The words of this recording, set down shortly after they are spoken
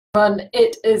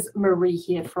It is Marie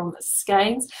here from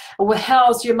Skeins. Well,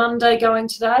 how's your Monday going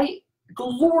today?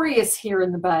 Glorious here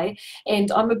in the Bay,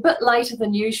 and I'm a bit later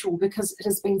than usual because it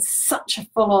has been such a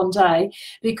full-on day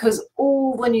because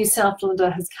all the new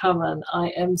Southlander has come in.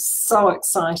 I am so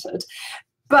excited.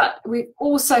 But we've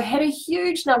also had a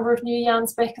huge number of new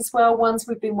yarns back as well, ones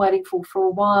we've been waiting for a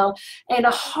while, and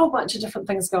a whole bunch of different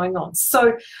things going on.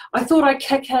 So I thought I'd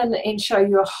kick in and show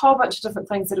you a whole bunch of different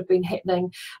things that have been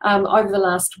happening over the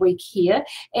last week here.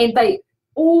 And they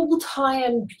all tie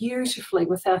in beautifully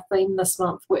with our theme this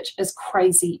month, which is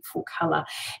crazy for colour.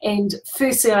 And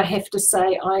firstly, I have to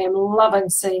say I am loving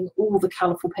seeing all the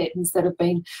colourful patterns that have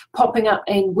been popping up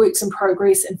and works in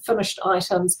progress and finished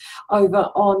items over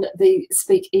on the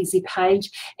Speak Easy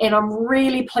page. And I'm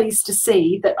really pleased to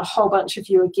see that a whole bunch of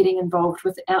you are getting involved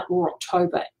with Outlaw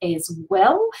October as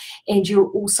well. And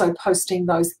you're also posting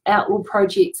those Outlaw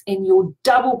projects, and you're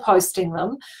double posting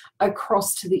them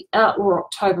across to the Outlaw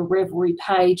October Revelry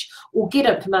page, or get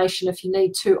information if you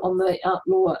need to on the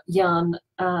Outlaw Yarn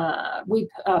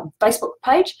Facebook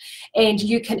page. And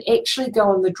you can actually go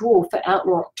on the draw for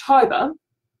Outlaw October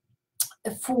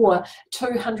for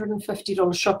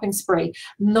 $250 shopping spree.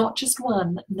 Not just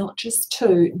one, not just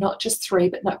two, not just three,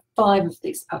 but no, 5 of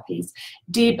these puppies.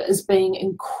 Deb is being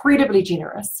incredibly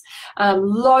generous.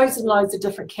 Loads and loads of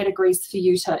different categories for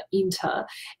you to enter,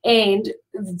 and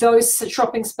those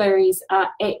shopping sprees are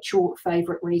at your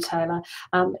favourite retailer,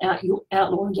 your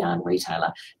Outlaw Yarn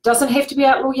retailer. Doesn't have to be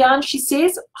Outlaw Yarn, she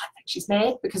says. I think she's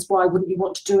mad, because why wouldn't you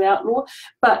want to do Outlaw?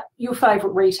 But your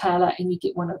favourite retailer, and you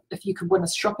get one if you could win a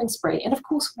shopping spree. And of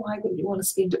course, why wouldn't you want to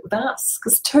spend it with us?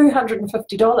 Because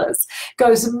 $250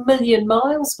 goes a million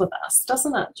miles with us,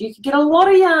 doesn't it? You could get a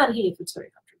lot of yarn here for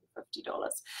 $250.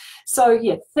 So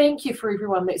yeah, thank you for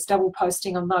everyone that's double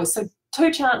posting on those. So 2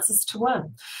 chances to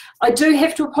win. I do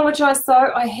have to apologise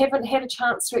though, I haven't had a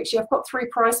chance to actually, I've got 3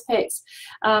 prize packs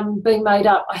being made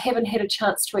up. I haven't had a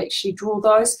chance to actually draw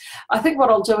those. I think what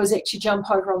I'll do is actually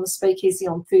jump over on the Speakeasy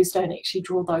on Thursday and actually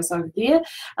draw those over there,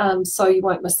 so you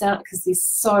won't miss out, because there's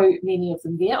so many of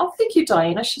them there. Oh, thank you,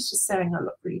 Diana. She's just saying I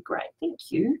look really great. Thank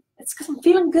you. It's because I'm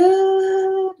feeling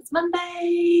good. It's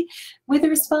Monday.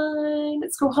 Weather is fine.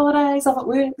 It's school holidays. I'm at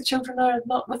work. The children are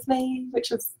not with me,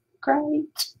 which is great.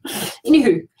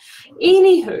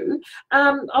 Anywho,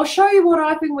 I'll show you what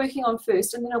I've been working on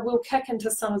first, and then I will kick into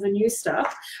some of the new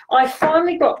stuff. I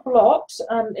finally got blocked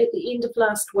at the end of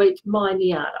last week, my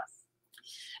Miata.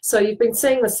 So you've been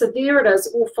seeing this. So there it is,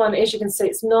 all fun. As you can see,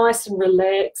 it's nice and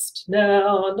relaxed.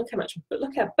 Now, look how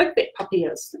big that puppy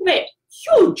is. Look at that,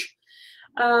 huge.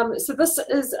 So this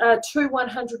is 2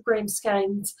 100-gram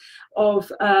skeins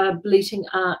of Bleating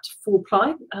Art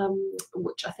 4-ply,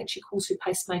 which I think she calls her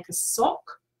pacemaker sock,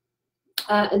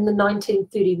 in the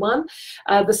 1931.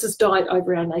 This is dyed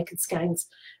over our Naked Skeins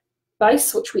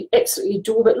base, which we absolutely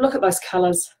adore. But look at those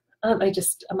colours. Aren't they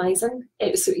just amazing?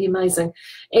 Absolutely amazing.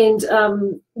 And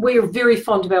we're very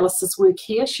fond of Alice's work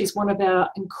here. She's one of our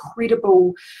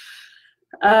incredible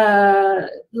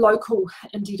local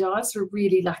indie dyes. We're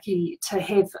really lucky to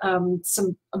have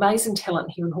some amazing talent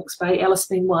here in Hawke's Bay, Alice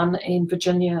being one, and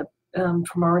Virginia from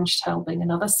Orangetail being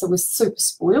another, so we're super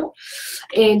spoiled.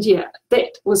 And yeah,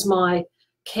 that was my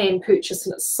can purchase,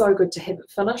 and it's so good to have it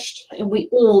finished, and we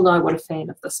all know what a fan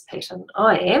of this pattern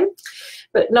I am.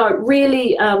 But no,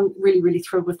 really really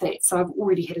thrilled with that. So I've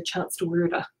already had a chance to wear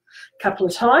it a couple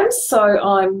of times, so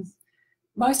I'm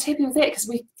most happy with that, because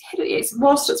we had it,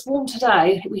 whilst it's warm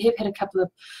today, we have had a couple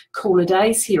of cooler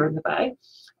days here in the Bay.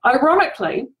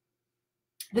 Ironically,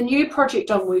 the new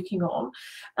project I'm working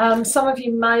on, some of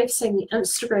you may have seen the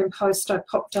Instagram post I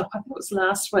popped up, I think it was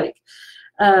last week.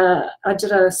 I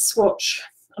did a swatch.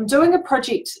 I'm doing a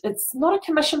project. It's not a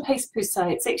commission piece per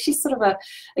se. It's actually sort of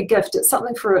a gift. It's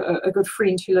something for a good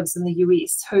friend who lives in the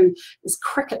US, who is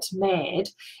cricket mad,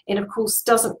 and of course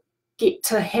doesn't get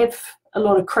to have a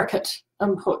lot of cricket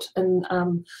input in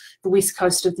the west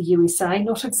coast of the USA.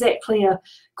 Not exactly a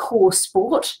core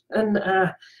sport in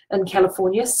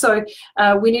California. So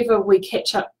whenever we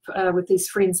catch up with these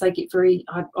friends, they get very,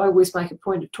 I always make a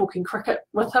point of talking cricket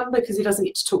with him, because he doesn't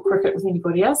get to talk cricket with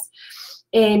anybody else.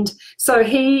 And so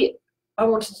I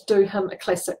wanted to do him a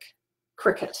classic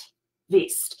cricket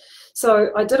vest. So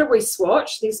I did a wee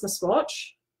swatch. There's my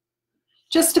swatch,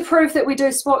 just to prove that we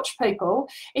do swatch, people.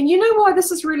 And you know why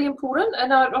this is really important?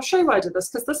 And I'll show you why I did this,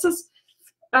 because this is,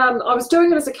 I was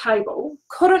doing it as a cable,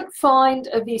 couldn't find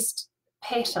a vest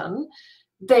pattern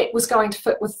that was going to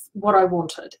fit with what I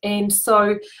wanted. And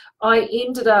so I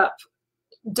ended up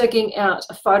digging out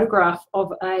a photograph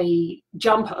of a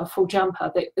jumper, a full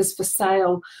jumper, that is for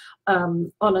sale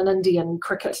on an Indian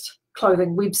cricket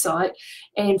clothing website,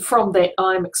 and from that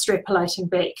I'm extrapolating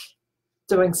back,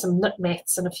 doing some knit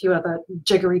maths and a few other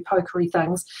jiggery pokery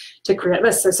things to create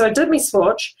this. So I did my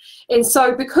swatch, and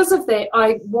so because of that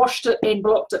I washed it and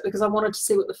blocked it because I wanted to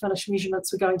see what the finished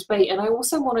measurements were going to be. And I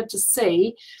also wanted to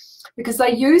see, because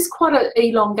they use quite an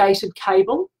elongated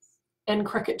cable in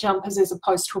cricket jumpers as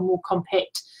opposed to a more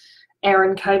compact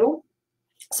Aran cable,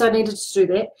 so I needed to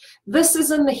do that. This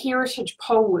is in the Heritage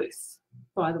Polworth,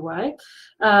 by the way.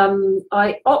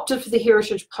 I opted for the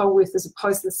Heritage Polworth as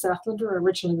opposed to the Southlander. I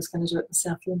originally was going to do it in the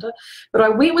Southlander, but I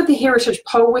went with the Heritage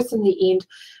Polworth in the end,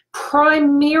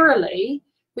 primarily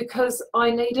because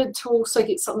I needed to also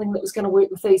get something that was going to work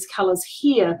with these colours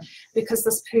here, because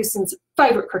this person's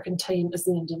favourite cricket team is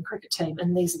the Indian cricket team,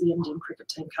 and these are the Indian cricket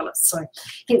team colours. So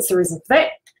hence the reason for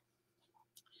that.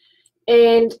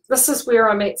 And this is where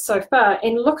I'm at so far.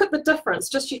 And look at the difference.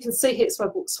 Just you can see here, so I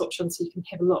brought swatch on so you can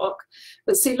have a look.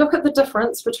 But see, look at the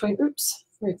difference between, oops,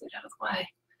 move that out of the way.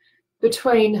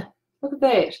 Between, look at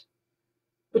that,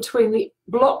 between the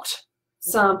blocked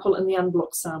sample and the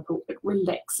unblocked sample. It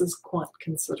relaxes quite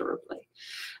considerably.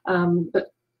 But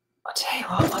I tell you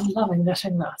what, I'm loving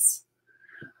knitting this.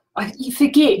 You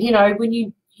forget, you know, when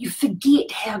you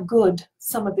forget how good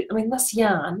some of it, I mean, this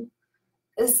yarn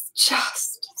is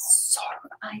just so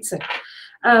amazing.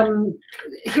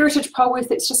 Heritage Polworth,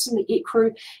 it's just in the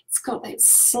ecru. It's got that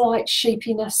slight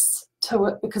sheepiness to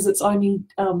it because it's only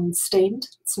steamed.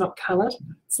 It's not coloured.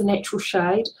 It's a natural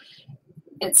shade.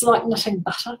 It's like knitting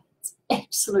butter. It's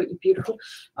absolutely beautiful.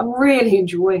 I'm really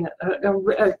enjoying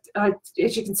it.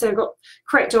 As you can see, I got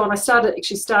cracked on. I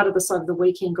actually started this over the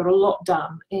weekend, got a lot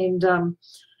done, and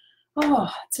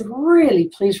oh, it's a really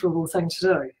pleasurable thing to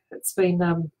do. It's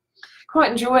been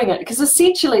quite enjoying it, because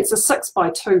essentially it's a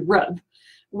 6x2 rib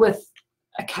with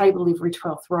a cable every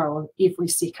 12th row on every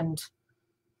second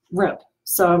rib.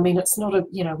 So I mean, it's not a,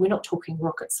 you know, we're not talking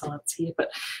rocket science here,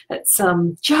 but it's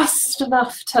just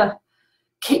enough to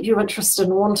keep you interested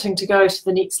and wanting to go to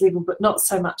the next level, but not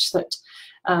so much that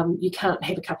you can't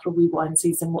have a couple of wee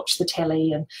onesies and watch the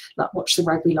telly and like watch the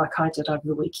rugby like I did over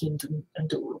the weekend and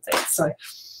do all of that. So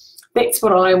that's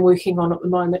what I am working on at the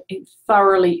moment, and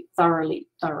thoroughly, thoroughly,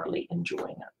 thoroughly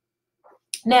enjoying it.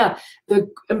 Now,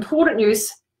 the important news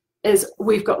is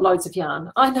we've got loads of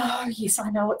yarn. I know, yes, I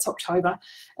know it's October,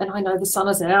 and I know the sun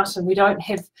is out, and we don't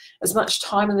have as much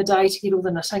time in the day to get all the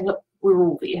knitting. Look, we're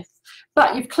all there.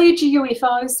 But you've cleared your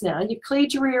UFOs now, you've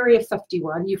cleared your Area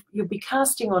 51, you'll be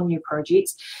casting on new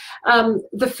projects.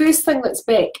 The first thing that's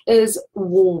back is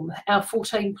Warm. Our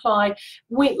 14 ply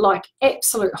went like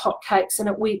absolute hotcakes, and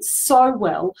it went so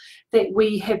well that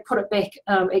we have put it back,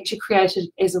 actually created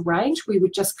as a range. We were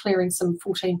just clearing some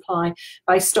 14 ply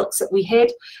base stocks that we had.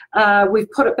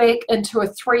 We've put it back into a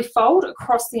 3-fold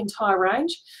across the entire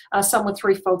range. Some were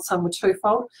 3-fold, some were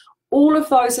 2-fold. All of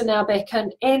those are now back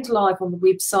in and live on the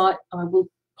website. I will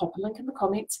pop a link in the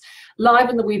comments. Live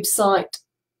on the website,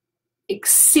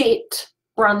 except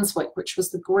Brunswick, which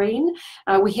was the green.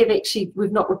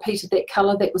 We've not repeated that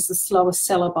colour. That was the slowest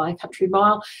seller by a country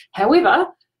mile. However,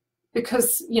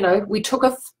 because, you know, we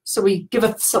tooketh, so we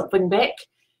giveth something back,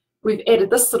 we've added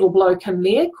this little bloke in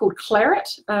there called Claret.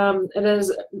 It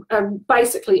is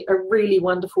basically a really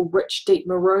wonderful, rich, deep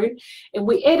maroon. And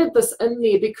we added this in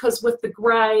there because with the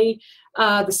grey,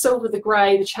 the silver, the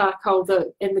grey, the charcoal,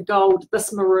 and the gold,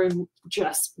 this maroon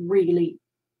just really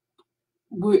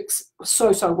works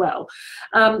so, so well.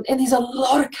 And there's a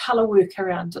lot of colour work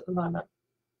around at the moment,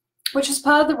 which is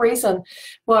part of the reason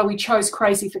why we chose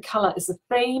Crazy for Colour as a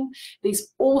theme. These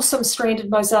awesome stranded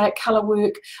mosaic colour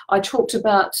work. I talked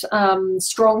about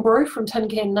Strong Brew from Tin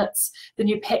Can Knits, the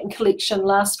new pattern collection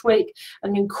last week,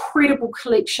 an incredible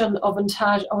collection of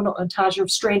of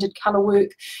stranded colour work,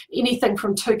 anything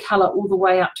from 2 colour all the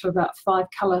way up to about 5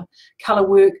 colour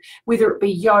work, whether it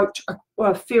be yoked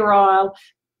or ferile.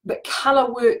 But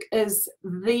colour work is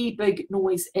the big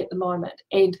noise at the moment,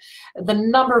 and the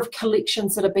number of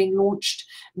collections that have been launched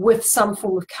with some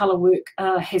form of colour work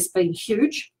has been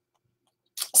huge.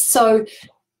 So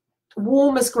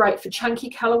Warm is great for chunky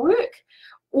colour work,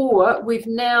 or we've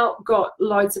now got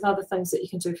loads of other things that you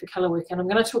can do for colour work, and I'm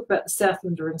going to talk about the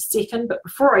Southlander in a second. But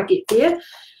before I get there,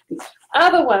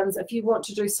 other ones, if you want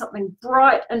to do something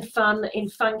bright and fun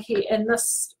and funky, and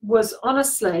this was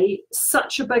honestly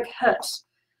such a big hit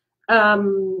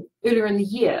earlier in the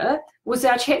year, was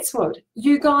our Chatswood.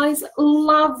 You guys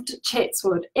loved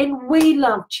Chatswood, and we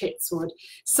loved Chatswood.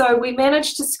 So we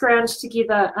managed to scrounge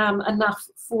together enough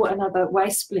for another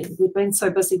waste blend. We've been so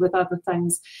busy with other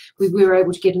things, we were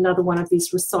able to get another one of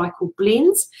these recycled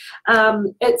blends.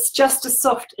 It's just as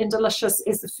soft and delicious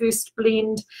as the first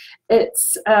blend.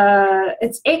 It's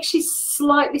actually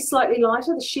slightly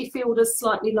lighter. The Sheffield is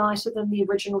slightly lighter than the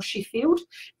original Sheffield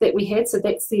that we had. So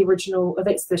that's the original,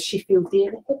 that's the Sheffield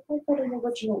there. Have I got an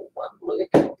original one? Look,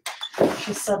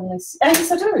 she suddenly,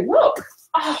 yes I do, look.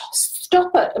 Oh,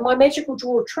 stop it, and my magical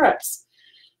drawer trips.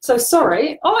 So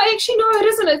sorry. Oh, actually no, it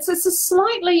isn't. It's a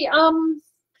slightly,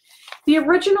 the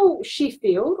original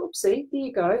Sheffield, oopsie, there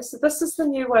you go. So this is the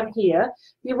new one here.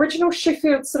 The original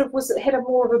Sheffield sort of was, it had a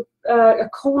more of a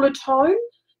cooler tone,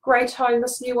 grey tone.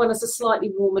 This new one is a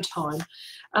slightly warmer tone.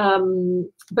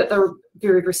 But they're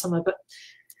very, very similar. But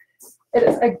it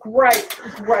is a great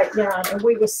yarn, and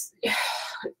we were,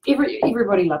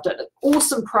 everybody loved it.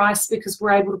 Awesome price because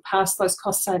we're able to pass those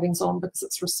cost savings on because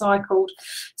it's recycled.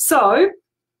 So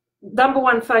number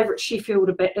one favourite Sheffield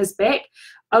is back,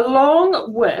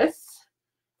 along with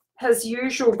his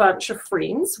usual bunch of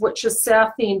friends, which is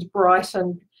Southend,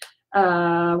 Brighton,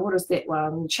 what is that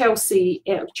one? Chelsea,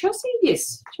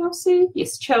 yes,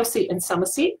 Chelsea and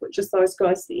Somerset, which is those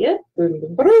guys there. Boom,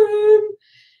 boom, boom.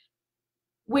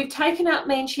 We've taken out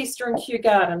Manchester and Kew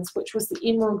Gardens, which was the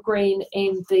emerald green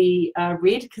and the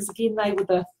red, because again they were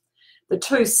the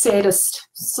two saddest,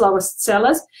 slowest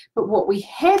sellers. But what we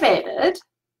have added,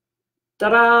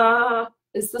 ta-da,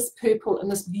 is this purple and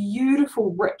this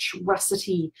beautiful, rich,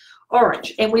 russety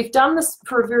orange. And we've done this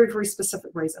for a very, very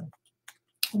specific reason.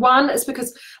 One is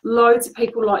because loads of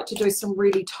people like to do some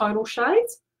really tonal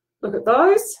shades. Look at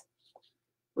those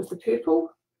with the purple.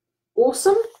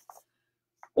 Awesome.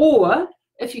 Or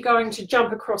if you're going to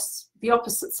jump across the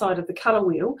opposite side of the colour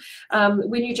wheel,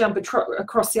 when you jump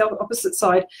across the opposite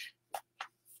side,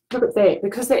 look at that,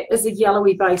 because that is a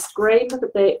yellowy based green. Look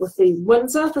at that with the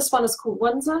Windsor. This one is called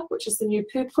Windsor, which is the new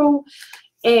purple.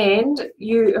 And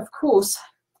you, of course,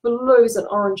 blues and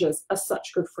oranges are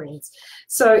such good friends.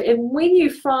 So, and when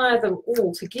you fire them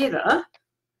all together,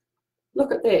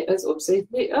 look at that. Oopsie,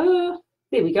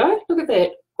 there we go. Look at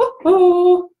that.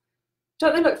 Oh,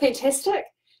 don't they look fantastic?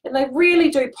 And they really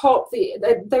do pop.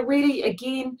 They really,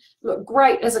 again, look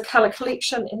great as a colour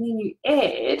collection. And then you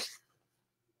add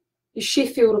the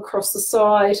Sheffield across the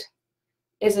side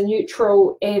as a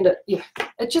neutral, and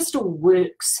it just all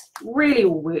works. Really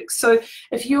all works. So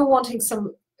if you're wanting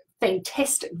some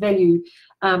fantastic value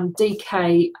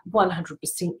DK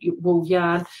 100% wool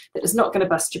yarn that is not going to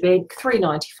bust your bank,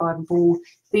 $3.95 a ball,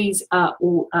 these are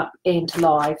all up and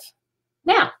live.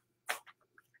 Now,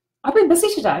 I've been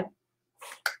busy today.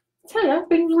 Tell you, I've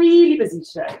been really busy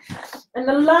today. And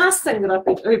the last thing that I've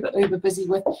been uber busy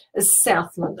with is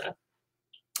Southlander.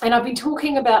 And I've been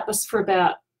talking about this for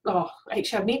about,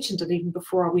 actually I mentioned it even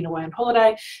before I went away on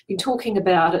holiday. Been talking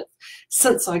about it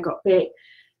since I got back.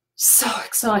 So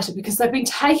excited because they've been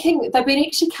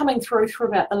actually coming through for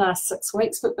about the last 6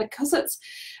 weeks, but because it's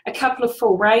a couple of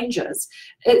full ranges,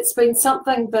 it's been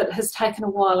something that has taken a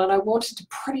while, and I wanted to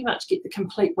pretty much get the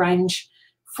complete range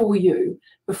for you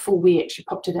before we actually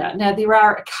popped it out. Now there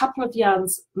are a couple of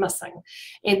yarns missing,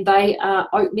 and they are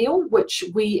oatmeal, which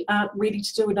we aren't ready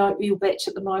to do an oatmeal batch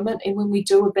at the moment, and when we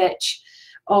do a batch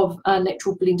of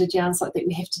natural blended yarns like that,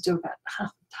 we have to do about half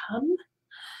a tonne.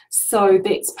 So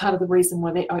that's part of the reason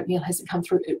why that oatmeal hasn't come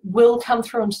through. It will come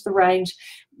through into the range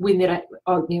when that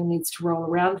oatmeal needs to roll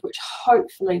around, which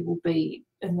hopefully will be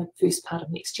in the first part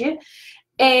of next year.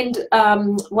 And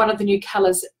one of the new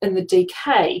colours in the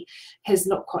DK has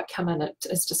not quite come in. It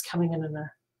is just coming in and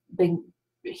being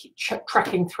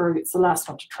trucking through. It's the last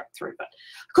one to truck through, but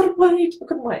I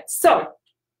couldn't wait. So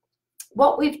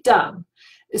what we've done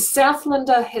is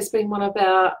Southlander has been one of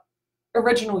our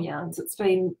original yarns. It's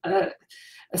been a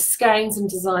Skeins and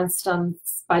Design Stun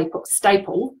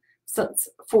staple since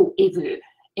forever,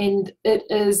 and it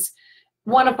is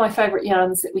one of my favourite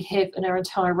yarns that we have in our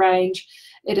entire range.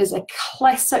 It is a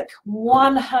classic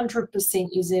 100%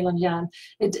 New Zealand yarn.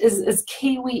 It is as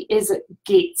Kiwi as it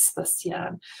gets, this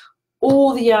yarn.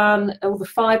 All the yarn, all the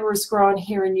fibre is grown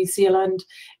here in New Zealand.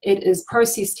 It is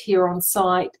processed here on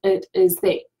site. It is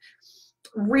that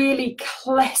really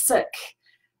classic,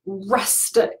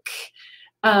 rustic,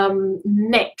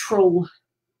 natural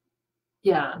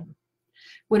yarn.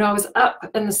 When I was up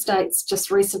in the States just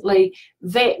recently,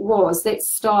 that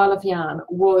style of yarn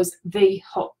was the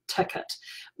hot ticket.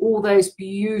 All those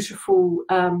beautiful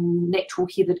natural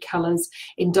heathered colours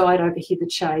and dyed over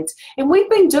heathered shades. And we've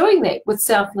been doing that with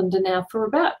Southlander now for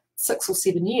about 6 or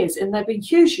 7 years, and they've been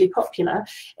hugely popular,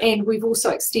 and we've also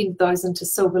extended those into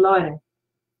silver lining.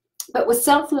 But with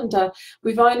Southlander,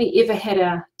 we've only ever had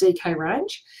our DK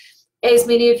range. As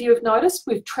many of you have noticed,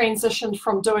 we've transitioned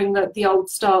from doing the old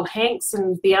style hanks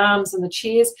and the arms and the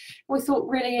chairs. We thought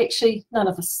really actually none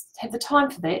of us have the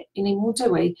time for that anymore,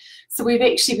 do we? So we've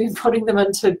actually been putting them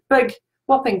into big,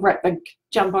 whopping great big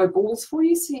jumbo balls for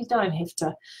you, so you don't have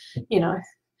to, you know,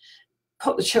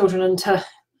 put the children into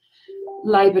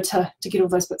labour to get all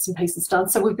those bits and pieces done.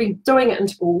 So we've been doing it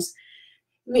into balls.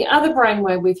 And the other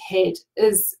brainwave we've had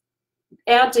is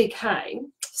our DK,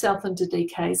 Southlander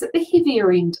DK, is at the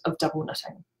heavier end of double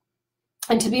knitting.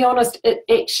 And to be honest, it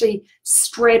actually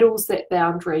straddles that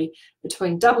boundary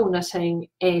between double knitting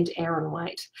and Aran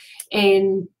weight.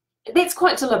 And that's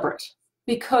quite deliberate,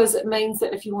 because it means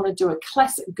that if you want to do a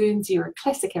classic Guernsey or a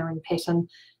classic Aran pattern,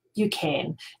 you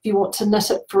can. If you want to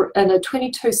knit it in a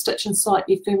 22 stitch and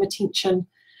slightly firmer tension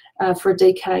for a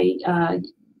DK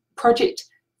project,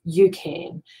 you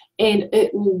can. And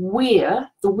it will wear,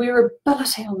 the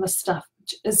wearability on this stuff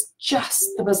is just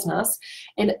the business,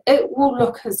 and it will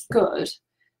look as good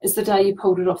as the day you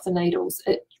pulled it off the needles.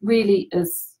 It really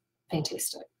is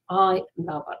fantastic. I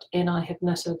love it, and I have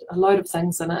knitted a load of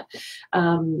things in it,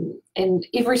 and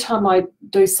every time I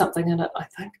do something in it I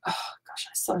think, oh gosh,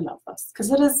 I so love this,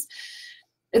 because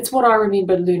it's what I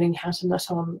remember learning how to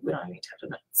knit on when I learned how to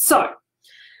knit. So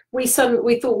we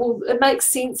thought, well, it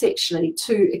makes sense actually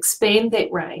to expand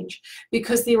that range,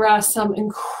 because there are some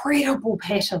incredible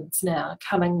patterns now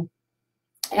coming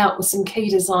out with some key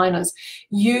designers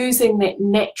using that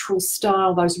natural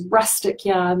style, those rustic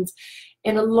yarns,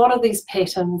 and a lot of these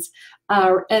patterns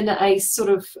are in a sort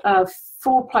of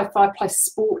 4-ply, 5-ply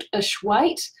sport-ish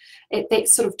weight at that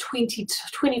sort of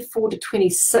 24 to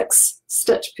 26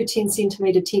 stitch per 10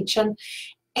 centimetre tension.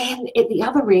 And at the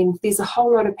other end, there's a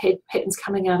whole lot of patterns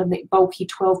coming out in that bulky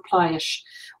 12-ply-ish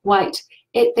weight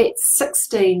at that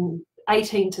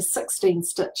 18 to 16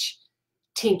 stitch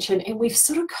tension. And we've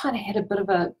sort of kind of had a bit of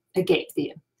a gap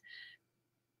there.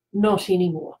 Not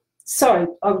anymore.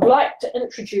 So I would like to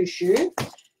introduce you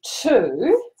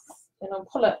to, and I'll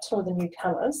pull out two of the new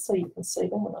colours so you can see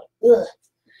them when I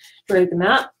drag them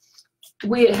out.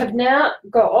 We have now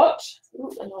got,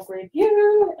 and I'll grab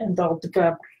you, and I'll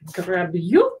grab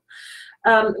you.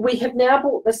 We have now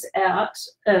brought this out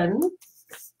in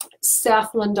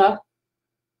Southlander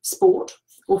Sport,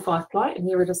 or 5-ply, and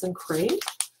there it is in cream.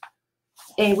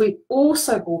 And we've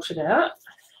also brought it out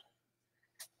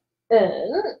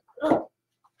in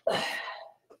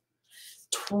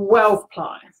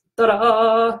 12-ply.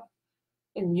 Ta-da!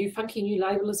 And new funky new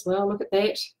label as well, look at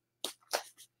that.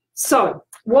 So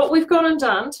what we've gone and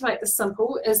done to make this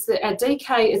simple is that our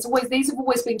DK is always, these have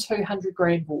always been 200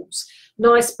 gram balls,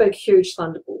 nice big huge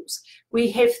thunder balls.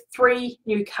 We have 3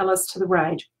 new colours to the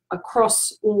range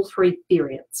across all 3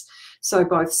 variants, so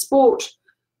both sport,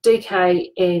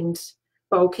 DK and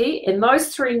bulky, and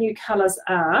those 3 new colours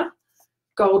are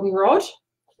goldenrod,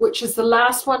 which is the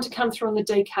last one to come through on the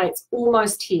DK. It's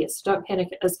almost here, so don't panic,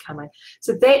 it is coming.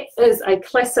 So that is a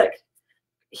classic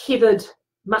heathered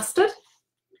mustard.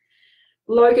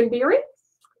 Loganberry,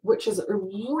 which is a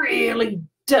really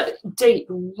deep,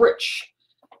 rich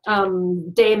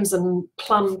damson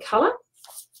plum colour,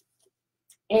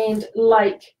 and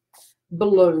lake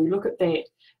blue. Look at that,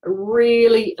 a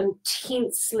really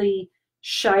intensely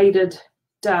shaded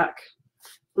dark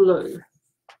blue.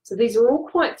 So these are all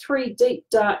quite 3 deep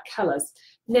dark colours.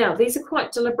 Now these are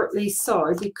quite deliberately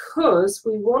so because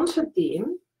we wanted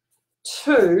them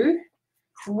to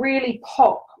really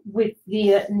pop with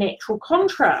their natural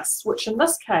contrasts, which in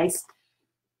this case,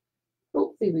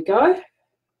 oh, there we go,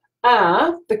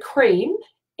 are the cream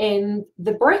and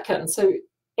the bracken. So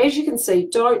as you can see,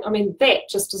 that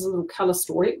just is a little colour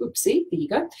story. Oopsie, there you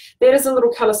go. That is a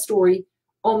little colour story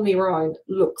on their own,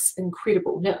 looks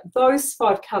incredible. Now those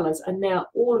 5 colours are now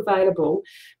all available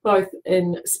both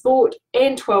in sport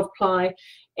and 12-ply,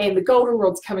 and the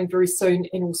goldenrod's coming very soon,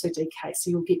 and also DK, so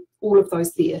you'll get all of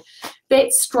those there.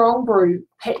 That strong brew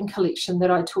pattern collection that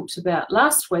I talked about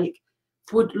last week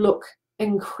would look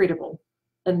incredible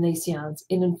in these yarns,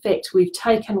 and in fact we've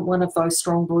taken one of those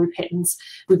strong brew patterns,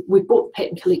 we've bought the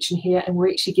pattern collection here, and we're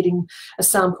actually getting a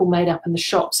sample made up in the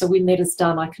shop, so when that is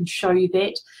done I can show you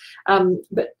that.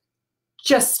 But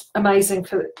just amazing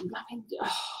for,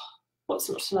 what's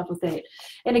not to love with that.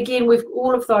 And again,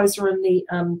 all of those are in the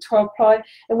 12-ply,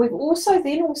 and we've also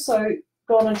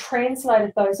gone and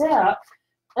translated those out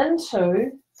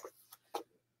into,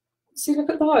 see,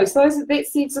 look at those. That's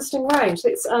the existing range.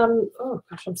 That's oh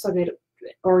gosh, I'm so bad at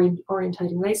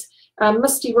orientating these.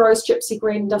 Misty Rose, Gypsy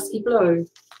Green, Dusky Blue.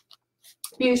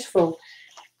 Beautiful.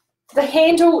 The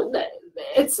handle,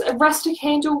 it's a rustic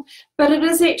handle, but it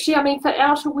is actually, I mean, for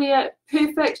outerwear,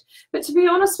 perfect. But to be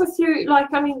honest with you, like,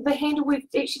 I mean, the handle, we've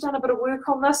actually done a bit of work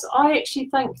on this. I actually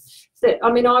think that,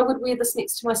 I mean, I would wear this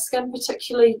next to my skin,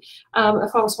 particularly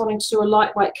if I was wanting to do a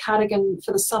lightweight cardigan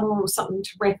for the summer or something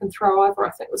to wrap and throw over.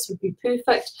 I think this would be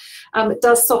perfect. It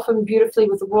does soften beautifully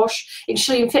with the wash.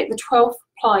 Actually, in fact, the 12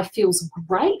 ply feels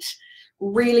great.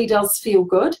 Really does feel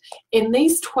good. And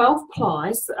these 12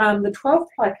 plies, the 12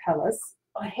 ply colours,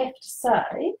 I have to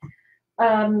say,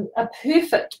 are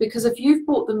perfect, because if you've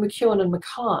bought the McEwen and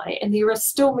Mackay, and there are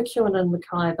still McEwen and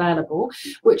Mackay available,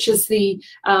 which is the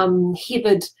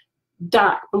heathered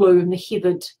dark blue and the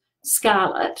heathered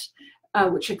scarlet,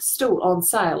 which are still on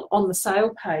sale on the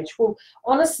sale page. Well,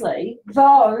 honestly,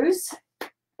 those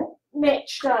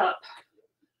matched up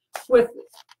with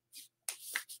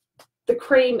the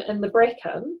cream and the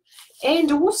bracken,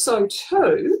 and also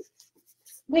too,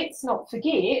 let's not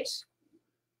forget,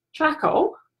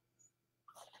 charcoal.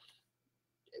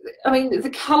 I mean, the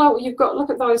colour you've got, look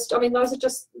at those, I mean, those are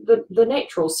just the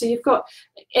naturals. So you've got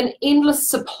an endless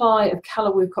supply of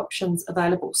colour work options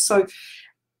available. So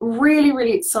really,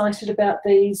 really excited about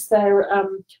these. They're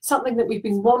something that we've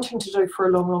been wanting to do for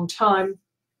a long, long time.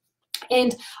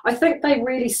 And I think they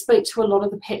really speak to a lot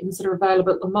of the patterns that are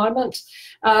available at the moment.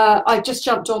 I just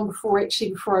jumped on before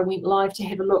I went live to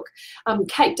have a look.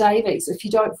 Kate Davies, if you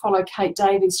don't follow Kate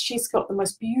Davies, she's got the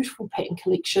most beautiful pattern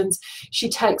collections. She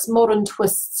takes modern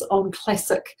twists on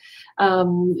classic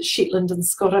Shetland and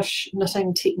Scottish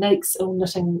knitting techniques or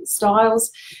knitting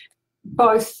styles.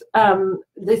 Both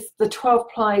the 12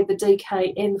 ply, the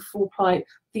DK and the 4 ply,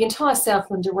 the entire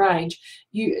Southlander range,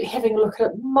 you having a look at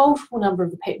a multiple number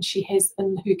of the patterns she has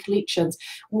in her collections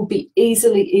will be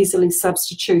easily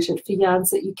substituted for yarns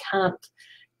that you can't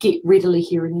get readily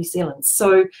here in New Zealand.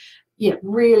 So yeah,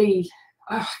 really,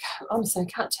 honestly,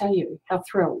 I can't tell you how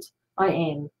thrilled I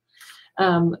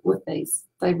am with these.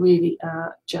 They really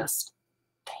are just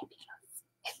fabulous,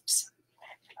 absolutely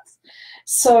fabulous.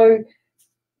 So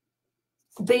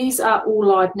these are all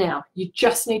live now. You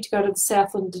just need to go to the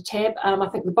Southlander tab. I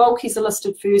think the bulkies are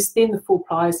listed first, then the 4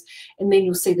 plies, and then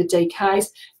you'll see the DKs.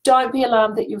 Don't be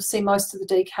alarmed that you'll see most of the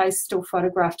DKs still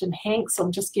photographed in hanks.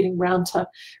 I'm just getting round to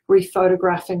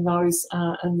rephotographing those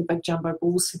in the big jumbo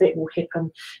balls, so that will happen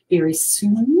very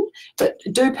soon. But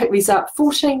do pick these up.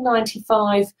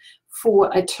 $14.95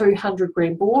 for a 200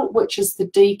 gram ball, which is the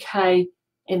DK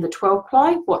and the 12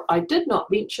 ply. What I did not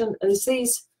mention is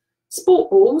these sport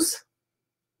balls,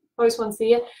 those ones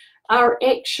there, are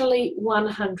actually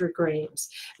 100 grams,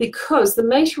 because the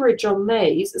meterage on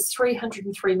these is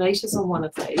 303 meters on one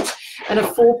of these, and a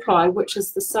 4 ply, which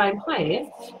is the same height,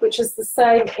 which is the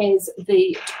same as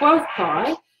the 12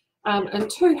 ply, and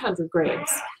 200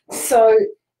 grams. So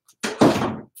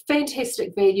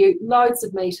fantastic value, loads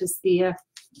of meters there,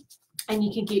 and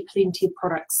you can get plenty of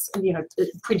products, you know,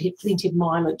 plenty of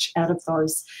mileage out of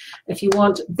those if you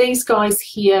want. These guys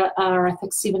here are, I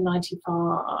think,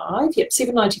 $7.95. Yep,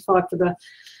 $7.95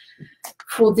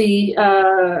 for the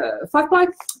 5 ply,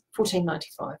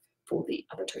 $14.95 for the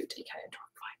other 2 DK and 12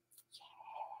 ply.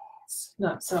 Yes.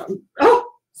 No,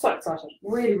 so excited,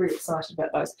 really excited about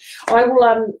those. I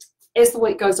will as the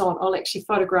week goes on, I'll actually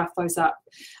photograph those up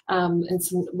and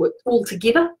some all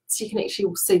together, so you can actually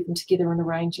all see them together in a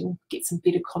range and get some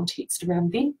better context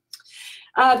around them.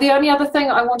 The only other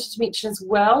thing I wanted to mention as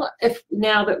well,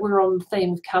 now that we're on the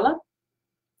theme of colour,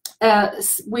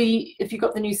 if you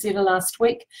got the newsletter last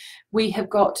week, we have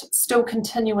got, still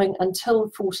continuing until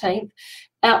the 14th,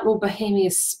 Outlaw Bohemia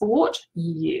Sport.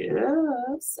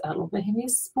 Yes, Outlaw Bohemia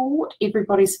Sport,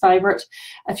 everybody's favourite.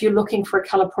 If you're looking for a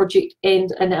colour project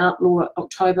and an Outlaw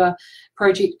October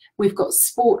project, we've got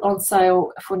Sport on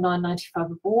sale for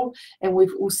 $9.95 a ball, and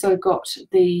we've also got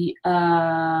the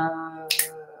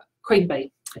Queen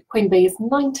Bee. Queen Bee is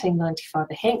 $19.95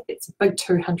 a hank. It's a big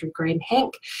 200 gram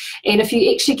hank. And if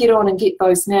you actually get on and get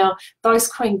those now, those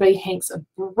Queen Bee hanks are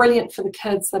brilliant for the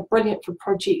kids. They're brilliant for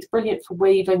projects, brilliant for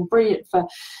weaving, brilliant for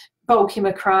bulky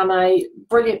macrame,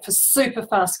 brilliant for super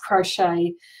fast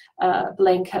crochet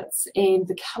blankets. And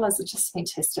the colours are just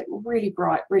fantastic. Really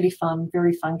bright, really fun,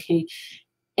 very funky.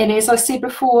 And as I said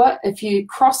before, if you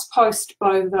cross-post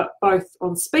both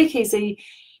on Speakeasy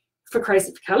for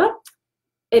Crazy for Colour,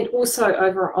 and also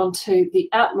over onto the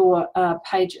Outlaw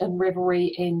page in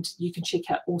Ravelry, and you can check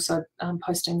out also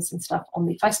postings and stuff on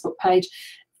the Facebook page.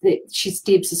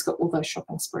 Debs has got all those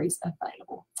shopping sprees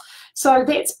available. So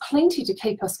that's plenty to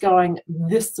keep us going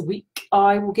this week.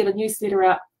 I will get a newsletter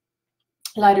out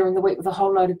later in the week with a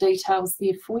whole load of details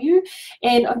there for you.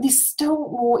 And there's still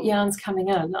more yarns coming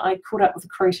in. I caught up with the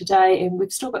crew today and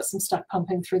we've still got some stuff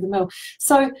pumping through the mill.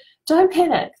 So don't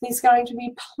panic. There's going to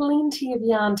be plenty of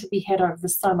yarn to be had over the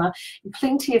summer and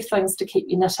plenty of things to keep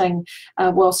you knitting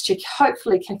whilst you're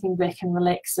hopefully kicking back and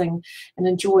relaxing and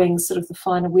enjoying sort of the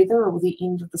finer weather or the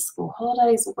end of the school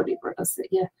holidays or whatever it is that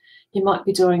you might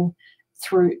be doing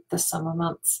through the summer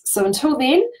months. So until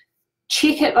then,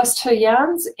 check out those 2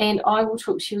 yarns and I will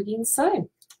talk to you again soon.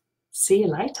 See you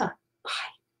later.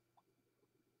 Bye.